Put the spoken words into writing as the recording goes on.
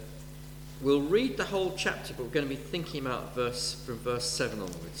We'll read the whole chapter, but we're going to be thinking about from verse 7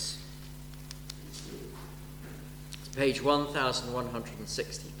 onwards. It's page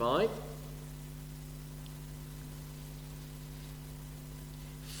 1165.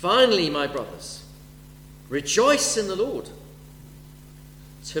 Finally, my brothers, rejoice in the Lord.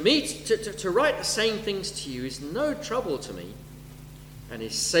 To me, to write the same things to you is no trouble to me and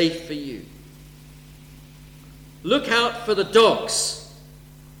is safe for you. Look out for the dogs.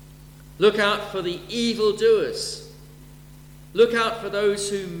 Look out for the evildoers. Look out for those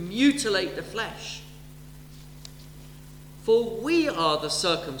who mutilate the flesh. For we are the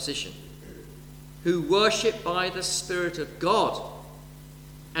circumcision, who worship by the Spirit of God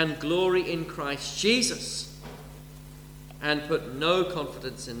and glory in Christ Jesus, and put no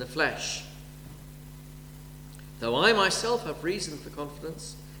confidence in the flesh. Though I myself have reason for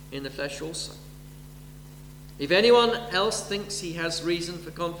confidence in the flesh also. If anyone else thinks he has reason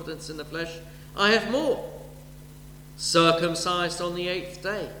for confidence in the flesh, I have more. Circumcised on the 8th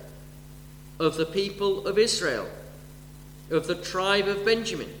day, of the people of Israel, of the tribe of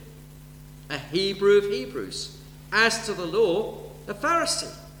Benjamin, a Hebrew of Hebrews, as to the law, a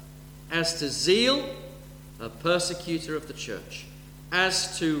Pharisee, as to zeal, a persecutor of the church,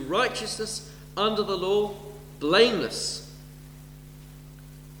 as to righteousness under the law, blameless.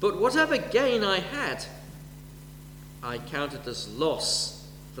 But whatever gain I had, I counted as loss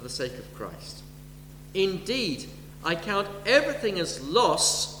for the sake of Christ. Indeed, I count everything as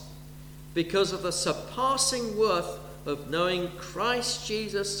loss because of the surpassing worth of knowing Christ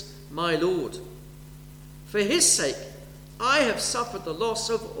Jesus my Lord. For his sake, I have suffered the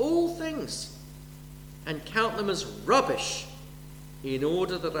loss of all things and count them as rubbish in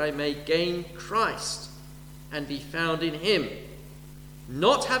order that I may gain Christ and be found in him,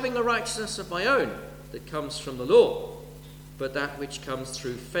 not having a righteousness of my own that comes from the law, but that which comes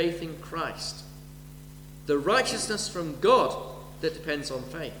through faith in Christ, the righteousness from God that depends on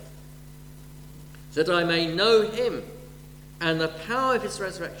faith, that I may know him and the power of his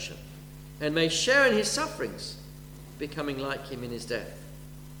resurrection, and may share in his sufferings, becoming like him in his death,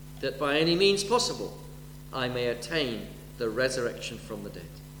 that by any means possible I may attain the resurrection from the dead.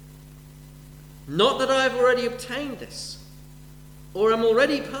 Not that I have already obtained this, or am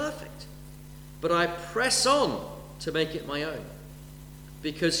already perfect, but I press on to make it my own,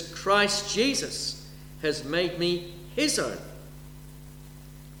 because Christ Jesus has made me his own.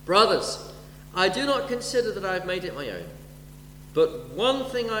 Brothers, I do not consider that I have made it my own, but one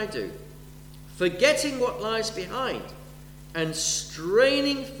thing I do, forgetting what lies behind and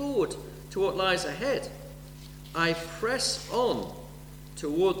straining forward to what lies ahead, I press on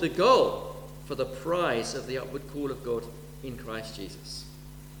toward the goal for the prize of the upward call of God in Christ Jesus.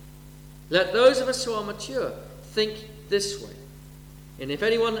 Let those of us who are mature think this way. And if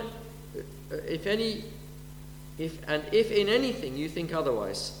in anything you think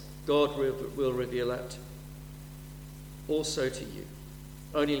otherwise, God will reveal that also to you.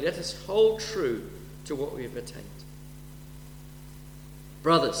 Only let us hold true to what we have attained.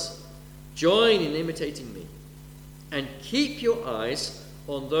 Brothers, join in imitating me, and keep your eyes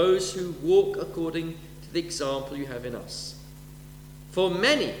on those who walk according to the example you have in us. For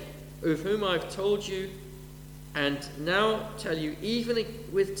many of whom I have told you, and now tell you even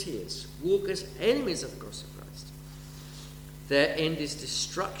with tears, walk as enemies of the cross of Christ. Their end is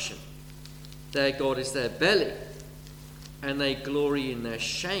destruction. Their God is their belly, and they glory in their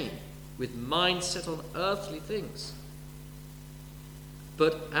shame, with mind set on earthly things.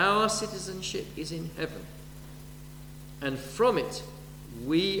 But our citizenship is in heaven, and from it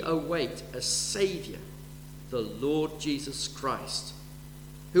we await a Saviour, the Lord Jesus Christ,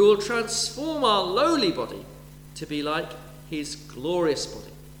 who will transform our lowly body to be like his glorious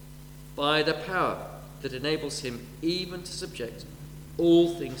body, by the power that enables him even to subject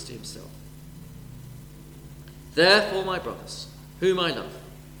all things to himself. Therefore, my brothers, whom I love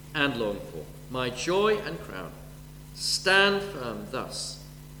and long for, my joy and crown, stand firm thus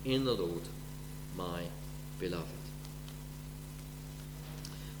in the Lord, my beloved.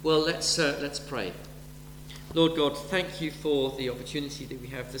 Well, let's pray. Lord God, thank you for the opportunity that we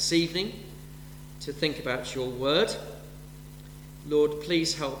have this evening to think about your word. Lord,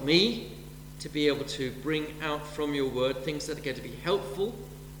 please help me to be able to bring out from your word things that are going to be helpful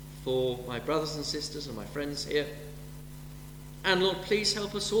for my brothers and sisters and my friends here. And Lord, please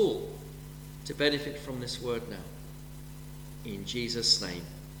help us all to benefit from this word now. In Jesus' name,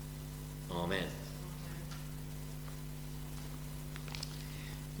 amen.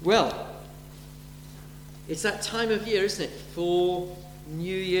 Well, it's that time of year, isn't it, for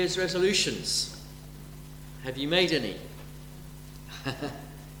New Year's resolutions. Have you made any?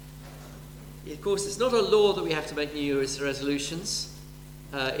 Of course, it's not a law that we have to make New Year's resolutions.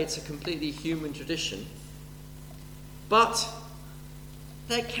 It's a completely human tradition. But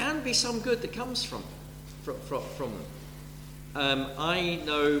there can be some good that comes from them. I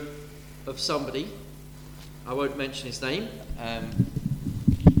know of somebody, I won't mention his name,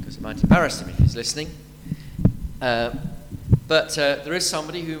 because it might embarrass him if he's listening. But there is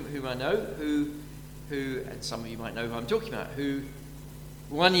somebody whom I know, who, and some of you might know who I'm talking about, who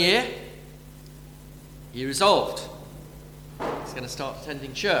one year he resolved he's going to start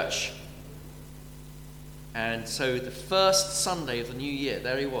attending church. And so the first Sunday of the new year,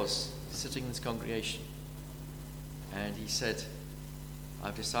 there he was, sitting in this congregation. And he said,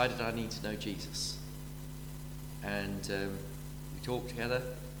 I've decided I need to know Jesus. And we talked together.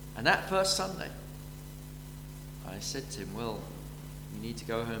 And that first Sunday, I said to him, well, you need to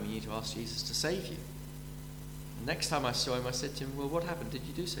go home, you need to ask Jesus to save you. The next time I saw him, I said to him, well, what happened? Did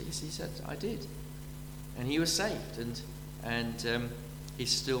you do so? Yes, he said, I did. And he was saved. And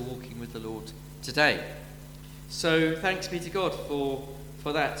he's still walking with the Lord today. So thanks be to God for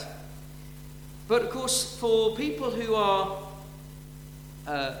that. But of course, for people who are,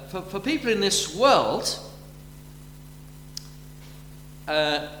 for people in this world,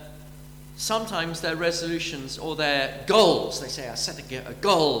 sometimes their resolutions or their goals, they say, I set a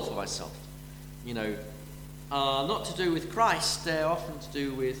goal for myself, are not to do with Christ, they're often to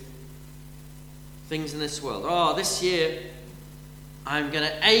do with things in this world. Oh, this year I'm going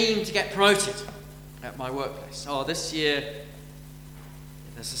to aim to get promoted at my workplace. Oh, this year,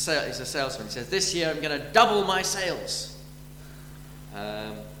 he's a salesman. He says, this year I'm going to double my sales.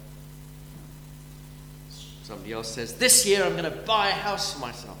 Somebody else says, this year I'm going to buy a house for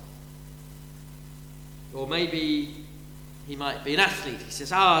myself. Or maybe he might be an athlete. He says,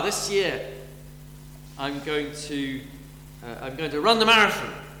 this year I'm going to run the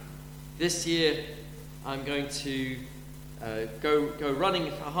marathon. This year I'm going to go running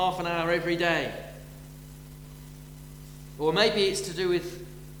for half an hour every day. Or maybe it's to do with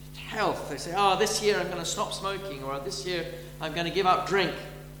health. They say, this year I'm going to stop smoking, or this year I'm going to give up drink.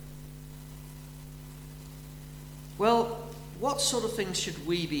 Well, what sort of things should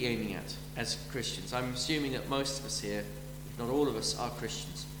we be aiming at as Christians? I'm assuming that most of us here, if not all of us, are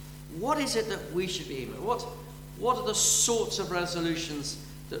Christians. What is it that we should be aiming at? What are the sorts of resolutions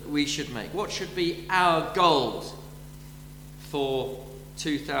that we should make? What should be our goals for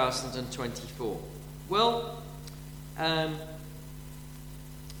 2024? Well,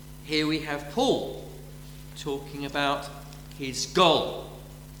 here we have Paul talking about his goal,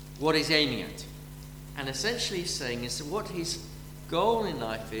 what he's aiming at. And essentially he's saying is that what his goal in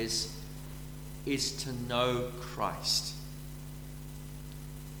life is to know Christ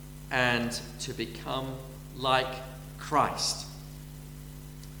and to become like Christ.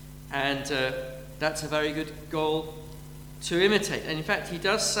 And that's a very good goal to imitate. And in fact, he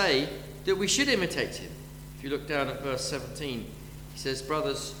does say that we should imitate him. If you look down at verse 17, he says,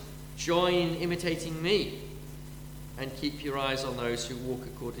 brothers, join in imitating me and keep your eyes on those who walk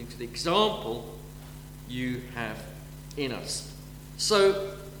according to the example you have in us.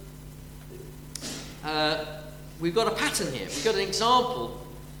 So, we've got a pattern here. We've got an example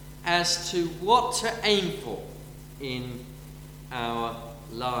as to what to aim for in our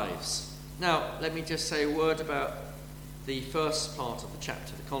lives. Now, let me just say a word about the first part of the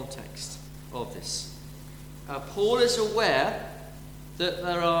chapter, the context of this. Paul is aware that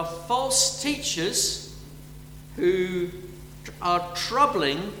there are false teachers who are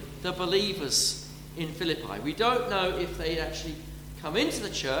troubling the believers in Philippi. We don't know if they actually come into the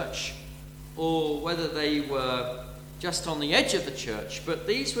church or whether they were just on the edge of the church, but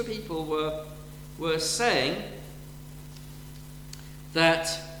these were people were saying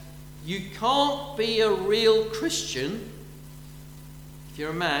that you can't be a real Christian. If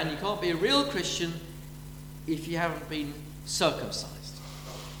you're a man, you can't be a real Christian if you haven't been circumcised.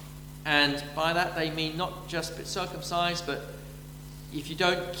 And by that they mean not just circumcised, but if you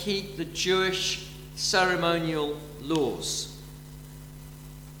don't keep the Jewish ceremonial laws.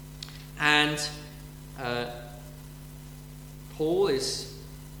 And Paul these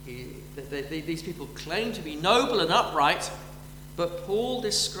people claim to be noble and upright, but Paul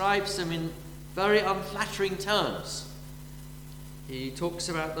describes them in very unflattering terms. He talks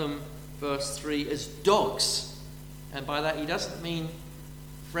about them, verse 3, as dogs. And by that he doesn't mean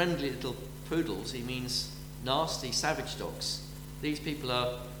friendly little poodles, he means nasty, savage dogs. These people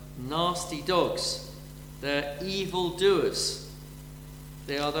are nasty dogs. They're evil doers.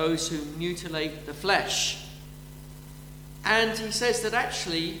 They are those who mutilate the flesh. And he says that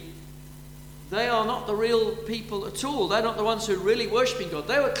actually they are not the real people at all. They're not the ones who are really worshipping God.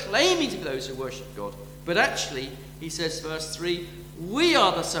 They were claiming to be those who worship God. But actually, he says, verse 3, we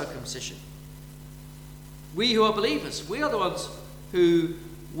are the circumcision. We who are believers, we are the ones who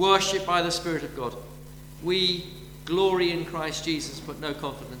worship by the Spirit of God. We glory in Christ Jesus, put no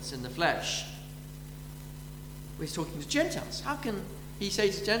confidence in the flesh. He's talking to Gentiles. How can he say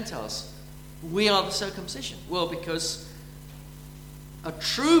to Gentiles, we are the circumcision? Well, because a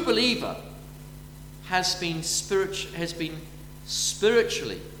true believer has been spiritually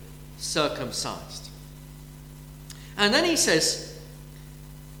circumcised. And then he says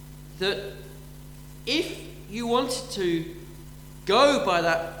that if you wanted to go by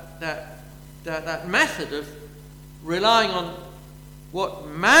that method of relying on what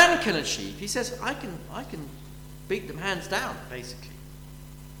man can achieve, he says, I can beat them hands down, basically.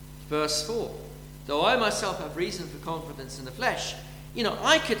 Verse 4, though I myself have reason for confidence in the flesh,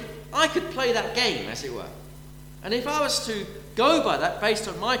 I could play that game, as it were. And if I was to go by that based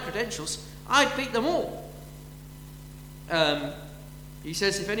on my credentials, I'd beat them all. He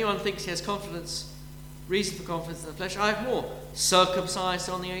says, if anyone thinks he has reason for confidence in the flesh, I have more. Circumcised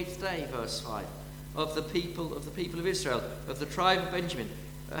on the 8th day, verse 5, of the people of Israel, of the tribe of Benjamin,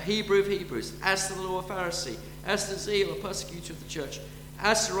 a Hebrew of Hebrews, as to the law, a Pharisee, as to zeal, a persecutor of the church,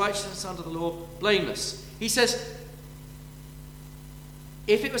 as to righteousness under the law, blameless. He says,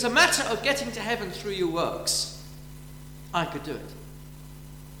 if it was a matter of getting to heaven through your works, I could do it.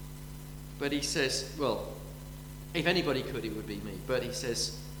 But he says, well, if anybody could, it would be me. But he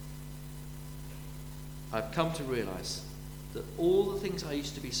says, I've come to realize that all the things I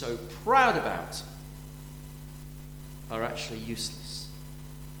used to be so proud about are actually useless.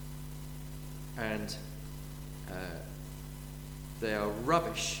 And they are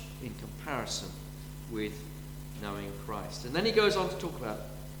rubbish in comparison with knowing Christ. And then he goes on to talk about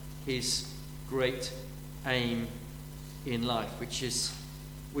his great aim in life, which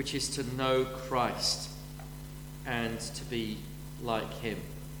is to know Christ and to be like him.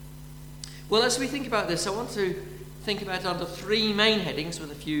 Well, as we think about this, I want to think about it under three main headings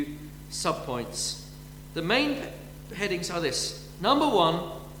with a few subpoints. The main headings are this. Number one,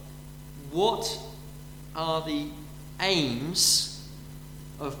 what are the aims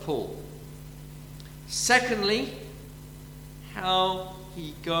of Paul? Secondly, how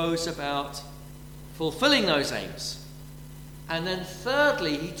he goes about fulfilling those aims. And then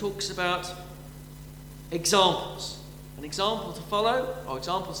thirdly, he talks about examples. An example to follow, or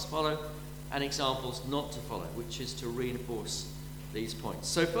examples to follow, and examples not to follow, which is to reinforce these points.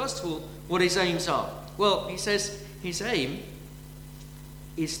 So first of all, what his aims are. Well, he says his aim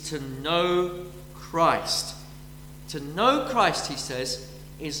is to know Christ. To know Christ, he says,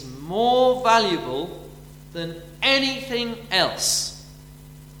 is more valuable than anything else.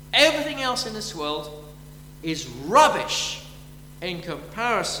 Everything else in this world is rubbish in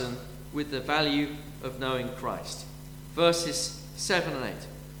comparison with the value of knowing Christ. Verses 7 and 8.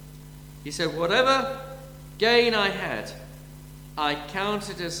 He said, whatever gain I had, I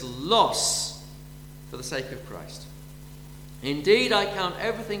counted as loss for the sake of Christ. Indeed, I count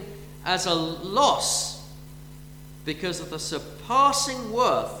everything as a loss because of the surpassing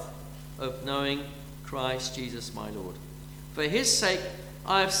worth of knowing Christ Jesus my Lord. For his sake,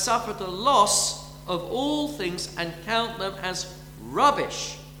 I have suffered the loss of all things and count them as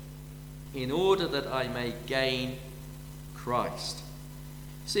rubbish in order that I may gain Christ.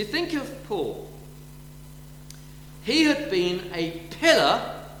 See, think of Paul. He had been a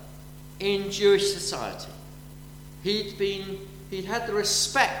pillar in Jewish society. He'd had the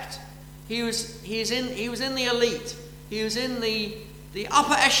respect. He was in the elite. He was in the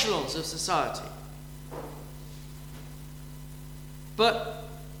upper echelons of society. But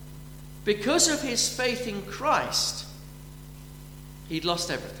because of his faith in Christ, he'd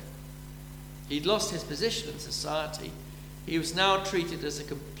lost everything. He'd lost his position in society. He was now treated as a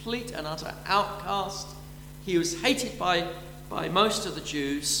complete and utter outcast. He was hated by most of the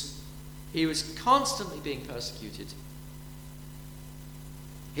Jews. He was constantly being persecuted.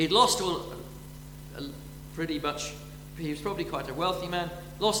 He'd lost all, pretty much, he was probably quite a wealthy man,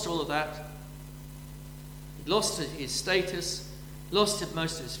 lost all of that. He'd lost his status, lost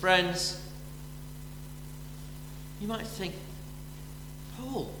most of his friends. You might think,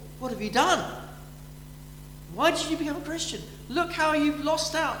 Paul, what have you done? Why did you become a Christian? Look how you've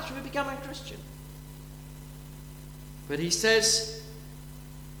lost out through becoming a Christian. But he says,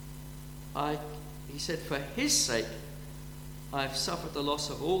 for his sake, I've suffered the loss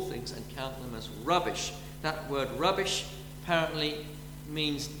of all things and count them as rubbish. That word rubbish apparently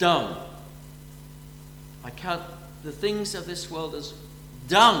means dung. I count the things of this world as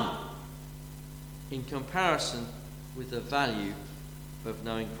dung in comparison with the value of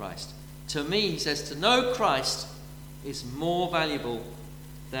knowing Christ. To me, he says, to know Christ is more valuable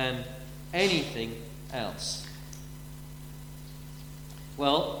than anything else.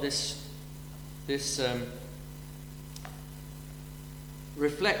 Well, this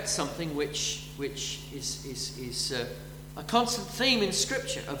reflects something which is a constant theme in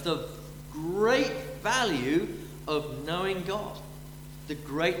Scripture of the great value of knowing God, the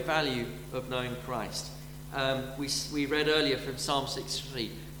great value of knowing Christ. We read earlier from Psalm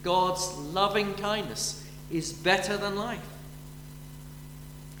 63, God's loving kindness is better than life.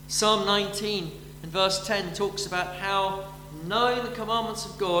 Psalm 19 and verse 10 talks about how knowing the commandments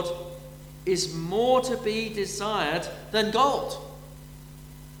of God is more to be desired than gold.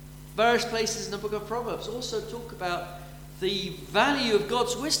 Various places in the book of Proverbs also talk about the value of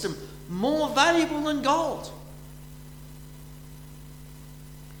God's wisdom, more valuable than gold.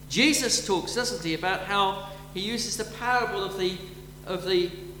 Jesus talks, doesn't he, about how he uses the parable of the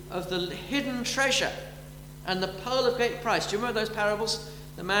hidden treasure and the pearl of great price. Do you remember those parables?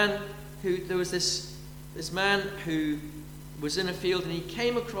 There was this man who was in a field and he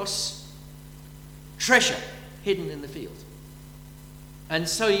came across treasure hidden in the field. And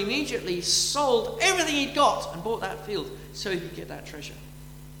so he immediately sold everything he'd got and bought that field so he could get that treasure.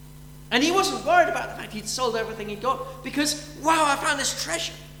 And he wasn't worried about the fact he'd sold everything he'd got because, wow, I found this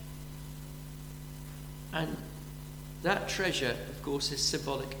treasure. And that treasure, of course, is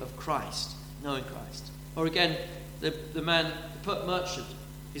symbolic of Christ, knowing Christ. Or again, the merchant,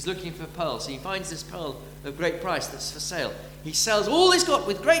 is looking for pearls. He finds this pearl of great price that's for sale. He sells all he's got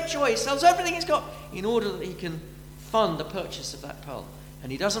with great joy. He sells everything he's got in order that he can fund the purchase of that pearl. And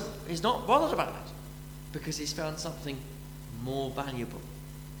he's not bothered about it because he's found something more valuable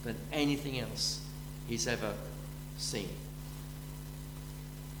than anything else he's ever seen.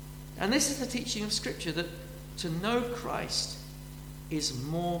 And this is the teaching of Scripture, that to know Christ is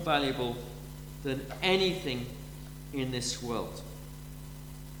more valuable than anything in this world.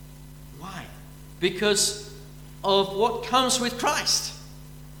 Why? Because of what comes with Christ.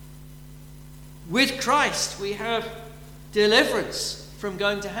 With Christ we have deliverance from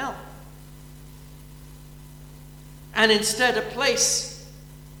going to hell. And instead a place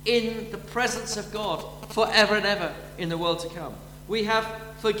in the presence of God forever and ever in the world to come. We have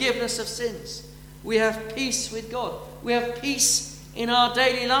forgiveness of sins. We have peace with God. We have peace in our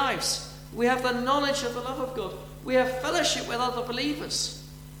daily lives. We have the knowledge of the love of God. We have fellowship with other believers.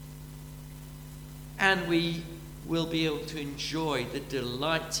 And we will be able to enjoy the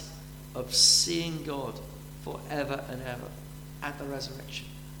delight of seeing God forever and ever at the resurrection.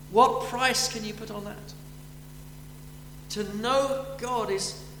 What price can you put on that? To know God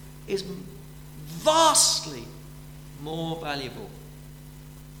is vastly more valuable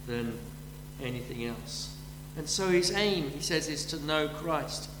than anything else. And so his aim, he says, is to know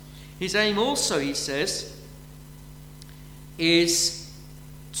Christ. His aim also, he says, is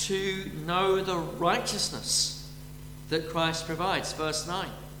to know the righteousness that Christ provides. Verse 9.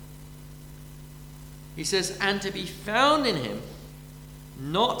 He says, and to be found in him,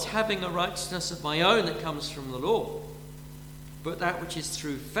 not having a righteousness of my own that comes from the law, but that which is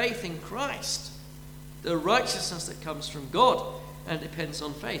through faith in Christ, the righteousness that comes from God and depends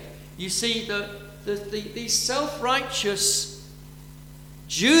on faith. You see, these self-righteous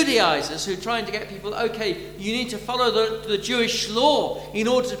Judaizers who are trying to get people, okay, you need to follow the Jewish law in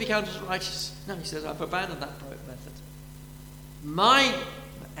order to be counted as righteous. No, he says, I've abandoned that method. My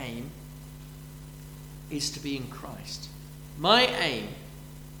aim is to be in Christ. My aim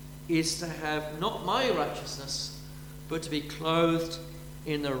is to have not my righteousness, but to be clothed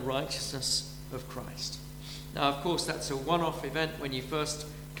in the righteousness of Christ. Now, of course, that's a one-off event when you first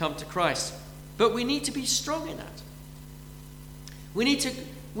come to Christ. But we need to be strong in that. We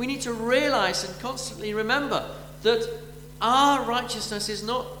need to realize and constantly remember that our righteousness is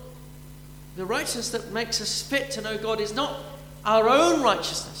not, the righteousness that makes us fit to know God is not our own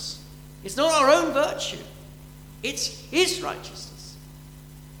righteousness. It's not our own virtue. It's his righteousness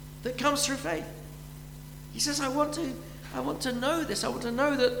that comes through faith. He says, I want to know this. I want to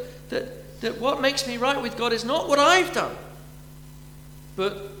know that what makes me right with God is not what I've done,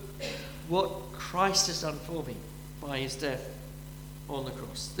 but what Christ has done for me by his death on the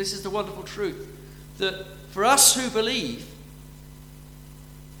cross. This is the wonderful truth, that for us who believe,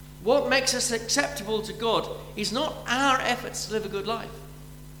 what makes us acceptable to God is not our efforts to live a good life.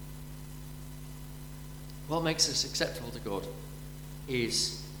 What makes us acceptable to God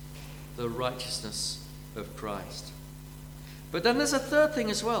is the righteousness of Christ. But then there's a third thing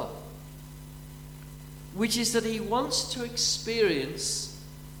as well, which is that he wants to experience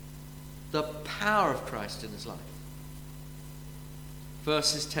the power of Christ in his life.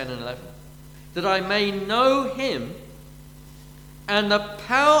 Verses 10 and 11. That I may know him and the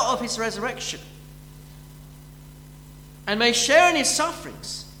power of his resurrection, and may share in his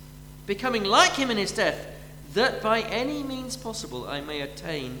sufferings, becoming like him in his death, that by any means possible I may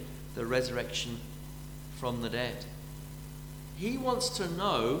attain the resurrection from the dead. He wants to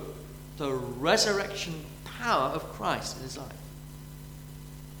know the resurrection power of Christ in his life.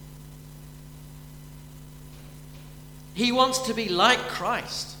 He wants to be like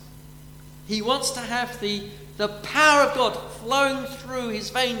Christ. He wants to have the power of God flowing through his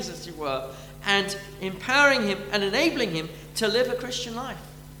veins, as it were, and empowering him and enabling him to live a Christian life.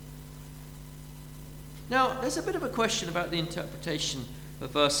 Now, there's a bit of a question about the interpretation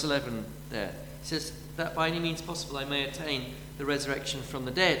of verse 11 there. It says, that by any means possible I may attain the resurrection from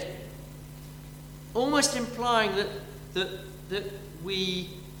the dead. Almost implying that we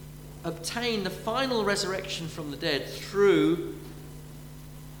obtain the final resurrection from the dead through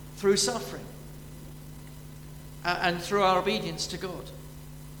suffering and through our obedience to God.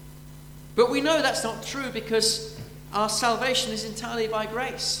 But we know that's not true, because our salvation is entirely by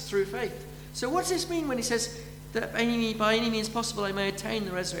grace through faith. So what does this mean when he says that by any means possible I may attain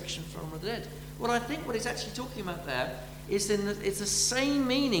the resurrection from the dead? Well, I think what he's actually talking about there is it's the same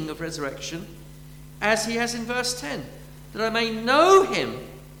meaning of resurrection as he has in verse 10. That I may know him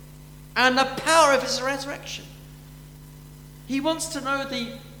and the power of his resurrection. He wants to know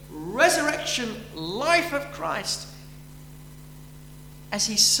the resurrection life of Christ as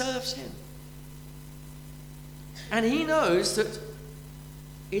he serves him. And he knows that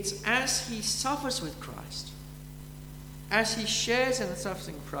it's as he suffers with Christ, as he shares in the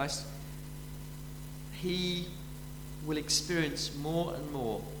suffering of Christ, he will experience more and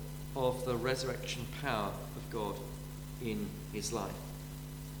more of the resurrection power of God in his life.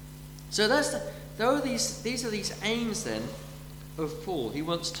 So these are these aims then of Paul. He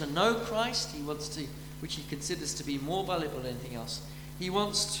wants to know Christ. He wants to, which he considers to be more valuable than anything else. He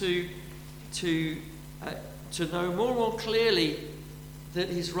wants to know more and more clearly that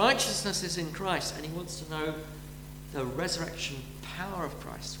his righteousness is in Christ, and he wants to know the resurrection power of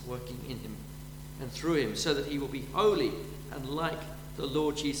Christ working in him and through him, so that he will be holy and like the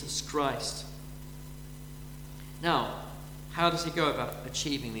Lord Jesus Christ. Now, how does he go about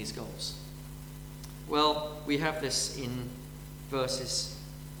achieving these goals? Well, we have this in verses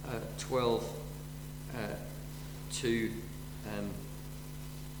 12 to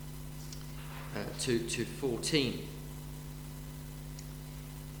 14.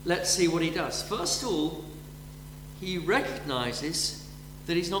 Let's see what he does. First of all, he recognizes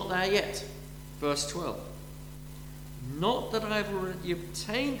that he's not there yet. Verse 12. Not that I've already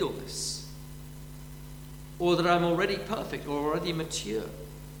obtained all this, or that I'm already perfect or already mature.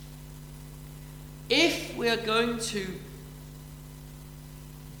 If we are going to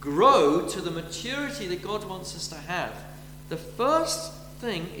grow to the maturity that God wants us to have, the first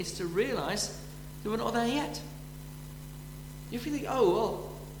thing is to realize that we're not there yet. If you think, oh,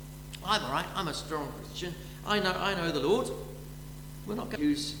 well, I'm all right, I'm a strong Christian, I know the Lord, we're not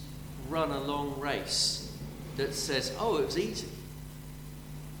going to run a long race that says, oh, it was easy.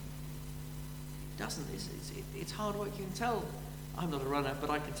 It doesn't. It's hard work. You can tell I'm not a runner, but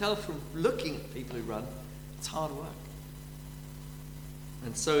I can tell from looking at people who run, it's hard work.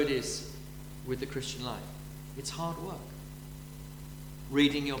 And so it is with the Christian life. It's hard work.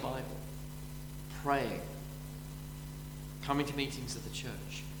 Reading your Bible, praying, coming to meetings at the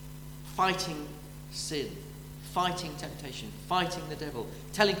church, fighting sin, fighting temptation, fighting the devil,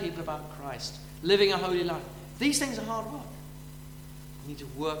 telling people about Christ, living a holy life. These things are hard work. We need to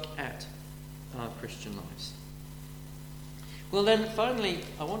work at our Christian lives. Well, then, finally,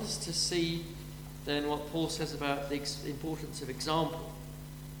 I want us to see then what Paul says about the importance of example.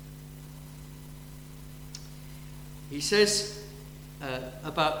 He says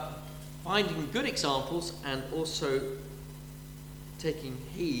about finding good examples and also taking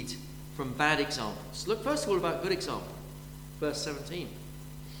heed from bad examples. Look first of all about good example. Verse 17.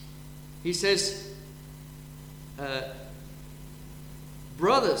 He says,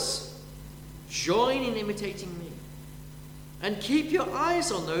 brothers, join in imitating me, and keep your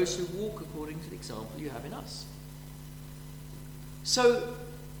eyes on those who walk according to the example you have in us. So,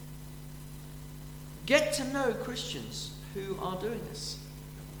 get to know Christians who are doing this.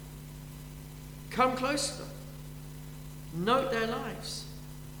 Come close to them. Note their lives.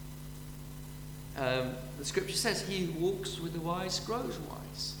 The scripture says, he who walks with the wise grows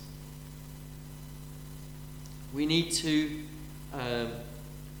wise. We need to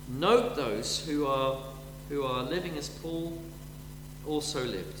note those who are living as Paul also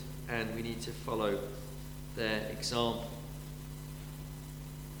lived, and we need to follow their example.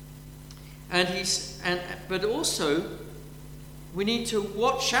 But also, we need to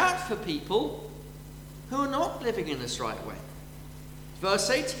watch out for people who are not living in this right way. Verse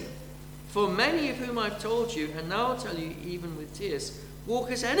 18, for many of whom I've told you, and now I'll tell you even with tears, walk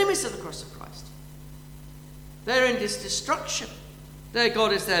as enemies of the cross of Christ. They're in this destruction. Their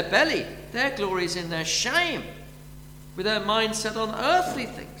God is their belly. Their glory is in their shame, with their mind set on earthly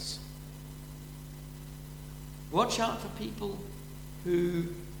things. Watch out for people who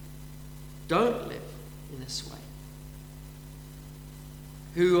don't live in this way,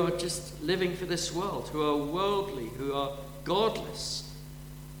 who are just living for this world, who are worldly, who are godless.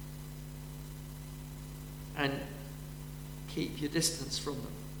 And keep your distance from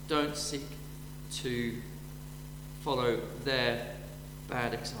them. Don't seek to follow their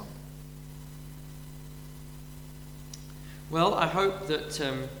bad example. Well, I hope that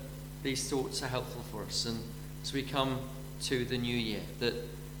these thoughts are helpful for us, and as we come to the new year, that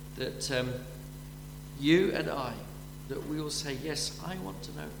you and I, that we will say, yes, I want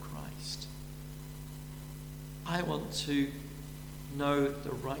to know Christ. I want to know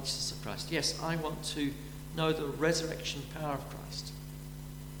the righteousness of Christ. Yes, I want to know the resurrection power of Christ.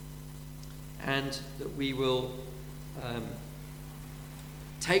 And that we will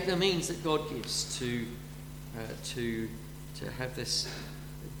take the means that God gives to have this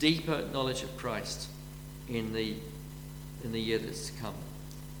deeper knowledge of Christ in the year that's to come.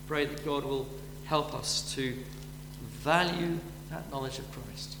 Pray that God will help us to value that knowledge of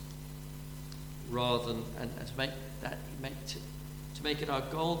Christ, rather than and to make it our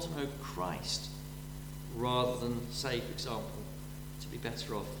goal to know Christ, rather than, say, for example, to be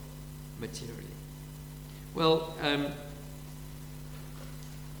better off materially. Well,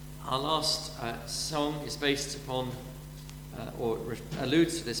 our last song is based upon, or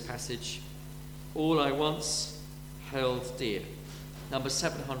alludes to this passage, All I Once Held Dear, number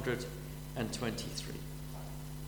 723.